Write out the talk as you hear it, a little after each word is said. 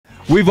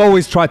We've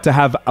always tried to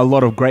have a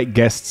lot of great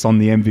guests on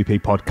the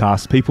MVP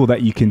podcast, people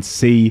that you can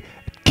see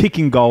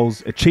kicking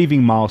goals,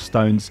 achieving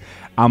milestones.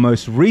 Our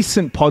most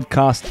recent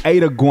podcast,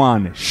 Ada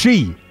Guan,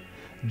 she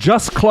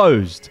just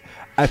closed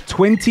a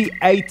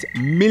 $28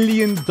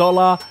 million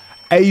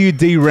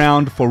AUD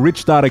round for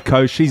Rich Data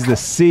Co. She's the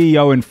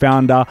CEO and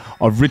founder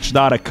of Rich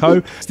Data Co.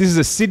 This is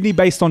a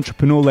Sydney-based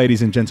entrepreneur,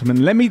 ladies and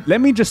gentlemen. Let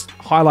me just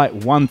highlight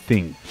one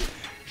thing.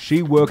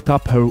 She worked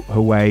up her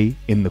way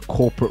in the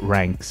corporate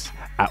ranks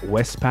at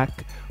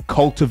Westpac,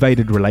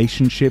 cultivated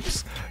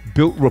relationships,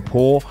 built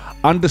rapport,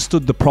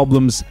 understood the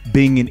problems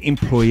being an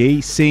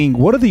employee, seeing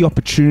what are the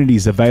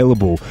opportunities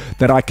available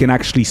that I can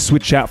actually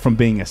switch out from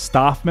being a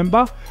staff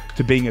member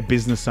to being a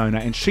business owner.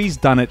 And she's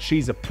done it.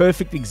 She's a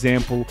perfect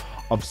example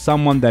of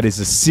someone that is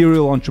a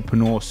serial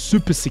entrepreneur,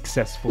 super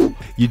successful.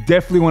 You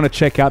definitely want to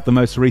check out the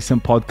most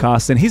recent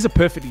podcast. And here's a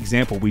perfect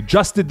example. We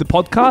just did the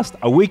podcast.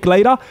 A week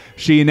later,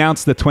 she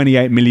announced the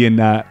 28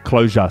 million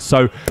closure.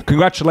 So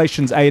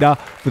congratulations, Ada.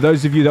 For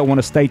those of you that want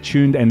to stay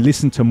tuned and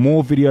listen to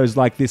more videos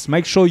like this,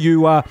 make sure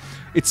you,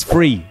 it's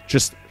free.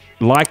 Just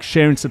like,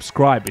 share, and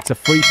subscribe. It's a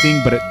free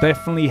thing, but it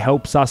definitely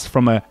helps us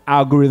from an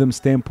algorithm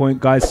standpoint,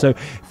 guys. So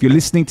if you're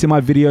listening to my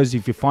videos,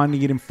 if you're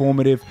finding it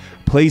informative,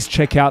 please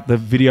check out the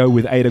video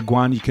with Ada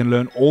Guan. You can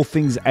learn all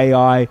things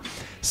AI,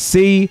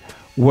 see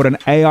what an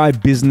AI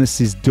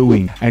business is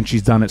doing, and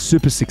she's done it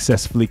super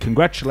successfully.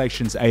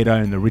 Congratulations, Ada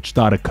and the Rich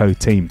Data Co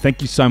team.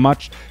 Thank you so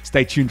much.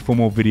 Stay tuned for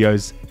more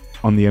videos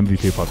on the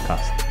MVP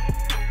podcast.